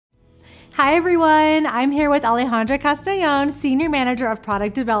Hi everyone, I'm here with Alejandra Castellón, Senior Manager of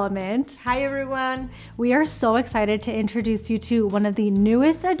Product Development. Hi everyone. We are so excited to introduce you to one of the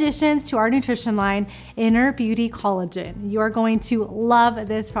newest additions to our nutrition line, Inner Beauty Collagen. You are going to love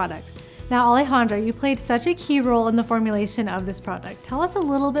this product. Now Alejandra, you played such a key role in the formulation of this product. Tell us a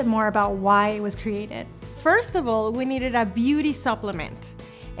little bit more about why it was created. First of all, we needed a beauty supplement.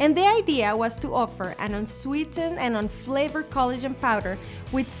 And the idea was to offer an unsweetened and unflavored collagen powder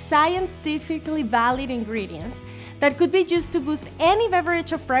with scientifically valid ingredients that could be used to boost any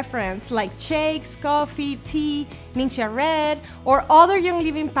beverage of preference like shakes, coffee, tea, Ninja Red, or other Young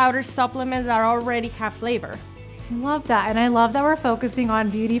Living powder supplements that already have flavor. Love that, and I love that we're focusing on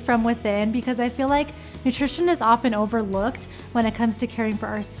beauty from within because I feel like nutrition is often overlooked when it comes to caring for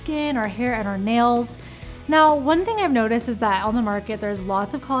our skin, our hair, and our nails. Now, one thing I've noticed is that on the market, there's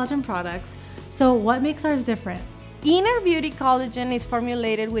lots of collagen products. So what makes ours different? Inner Beauty Collagen is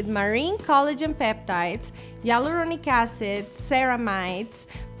formulated with marine collagen peptides, hyaluronic acid, ceramides,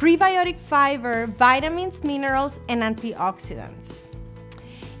 prebiotic fiber, vitamins, minerals, and antioxidants.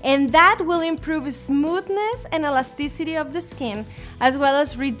 And that will improve smoothness and elasticity of the skin, as well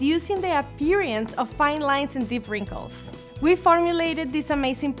as reducing the appearance of fine lines and deep wrinkles. We formulated this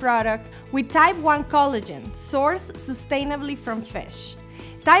amazing product with type 1 collagen, sourced sustainably from fish.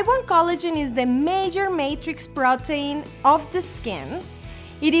 Type 1 collagen is the major matrix protein of the skin.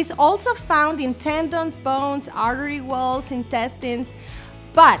 It is also found in tendons, bones, artery walls, intestines.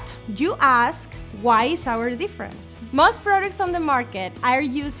 But you ask, why is our difference? Most products on the market are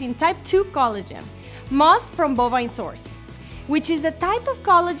using type 2 collagen, most from bovine source, which is the type of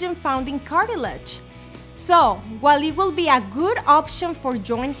collagen found in cartilage. So, while it will be a good option for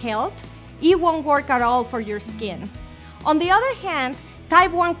joint health, it won't work at all for your skin. On the other hand,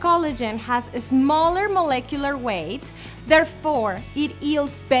 type 1 collagen has a smaller molecular weight, therefore it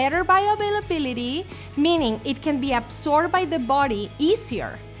yields better bioavailability, meaning it can be absorbed by the body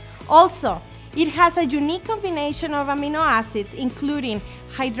easier. Also, it has a unique combination of amino acids, including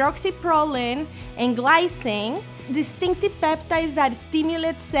hydroxyproline and glycine, distinctive peptides that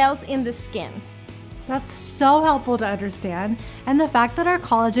stimulate cells in the skin. That's so helpful to understand. And the fact that our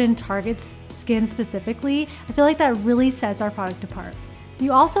collagen targets skin specifically, I feel like that really sets our product apart.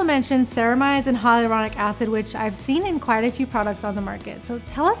 You also mentioned ceramides and hyaluronic acid, which I've seen in quite a few products on the market. So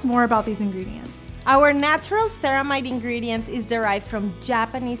tell us more about these ingredients. Our natural ceramide ingredient is derived from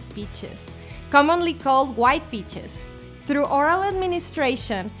Japanese peaches, commonly called white peaches. Through oral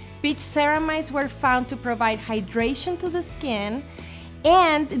administration, peach ceramides were found to provide hydration to the skin,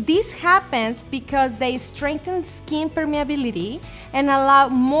 and this happens because they strengthen skin permeability and allow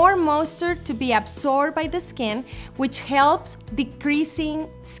more moisture to be absorbed by the skin, which helps decreasing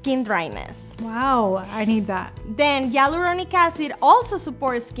skin dryness. Wow, I need that. Then hyaluronic acid also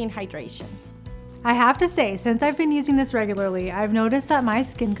supports skin hydration. I have to say, since I've been using this regularly, I've noticed that my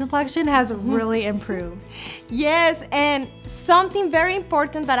skin complexion has really improved. Yes, and something very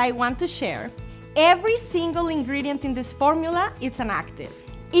important that I want to share. Every single ingredient in this formula is an active.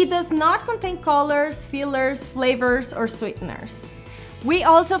 It does not contain colors, fillers, flavors, or sweeteners. We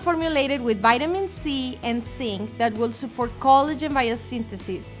also formulated with vitamin C and zinc that will support collagen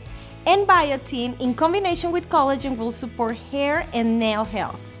biosynthesis. And biotin in combination with collagen will support hair and nail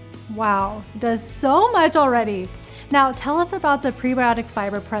health. Wow, does so much already. Now tell us about the prebiotic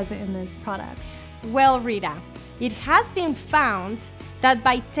fiber present in this product. Well, Rita, it has been found that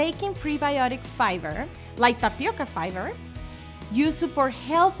by taking prebiotic fiber, like tapioca fiber, you support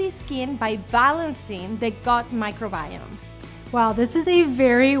healthy skin by balancing the gut microbiome. Wow, this is a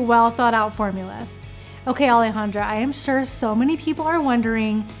very well thought out formula. Okay, Alejandra, I am sure so many people are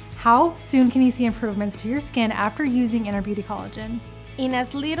wondering, how soon can you see improvements to your skin after using Inner Beauty Collagen? In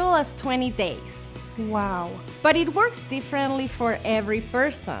as little as 20 days. Wow. But it works differently for every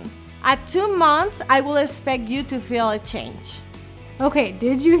person. At 2 months, I will expect you to feel a change. Okay,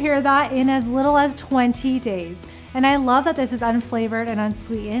 did you hear that? In as little as 20 days. And I love that this is unflavored and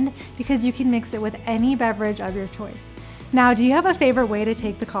unsweetened because you can mix it with any beverage of your choice. Now, do you have a favorite way to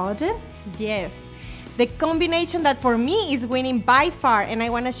take the collagen? Yes. The combination that for me is winning by far, and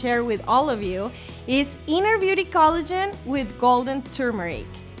I want to share with all of you, is Inner Beauty Collagen with golden turmeric.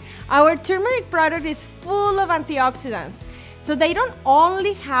 Our turmeric product is full of antioxidants, so they don't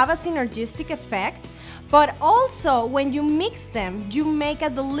only have a synergistic effect, but also when you mix them, you make a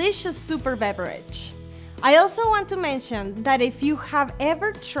delicious super beverage. I also want to mention that if you have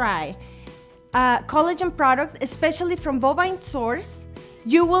ever tried a collagen product, especially from bovine source,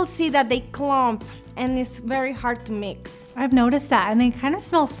 you will see that they clump and it's very hard to mix. I've noticed that, and they kind of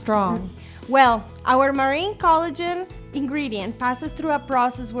smell strong. Well, our marine collagen ingredient passes through a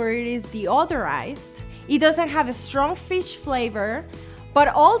process where it is deodorized. It doesn't have a strong fish flavor, but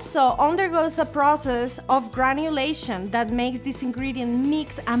also undergoes a process of granulation that makes this ingredient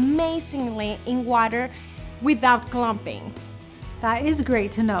mix amazingly in water without clumping. That is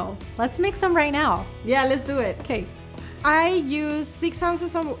great to know. Let's make some right now. Yeah, let's do it. Okay. I use 6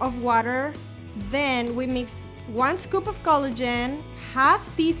 ounces of water. Then we mix 1 scoop of collagen,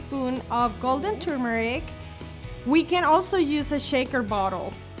 half teaspoon of golden turmeric. We can also use a shaker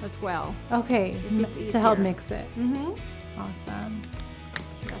bottle as well. Okay, to help mix it. Awesome.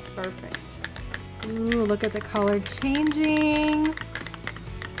 That's perfect. Ooh, look at the color changing.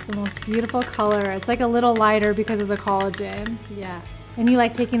 It's the most beautiful color. It's like a little lighter because of the collagen. Yeah. And you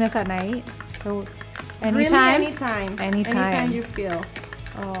like taking this at night? Or anytime? Really, anytime. Anytime. Anytime you feel.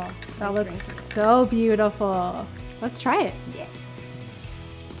 Oh, that looks so beautiful. Let's try it. Yes.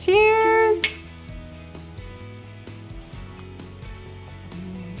 Cheers.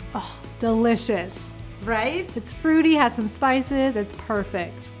 Oh, delicious. Right? It's fruity, has some spices. It's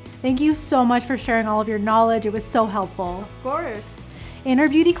perfect. Thank you so much for sharing all of your knowledge. It was so helpful. Of course. Inner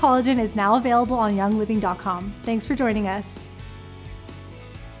Beauty Collagen is now available on youngliving.com. Thanks for joining us.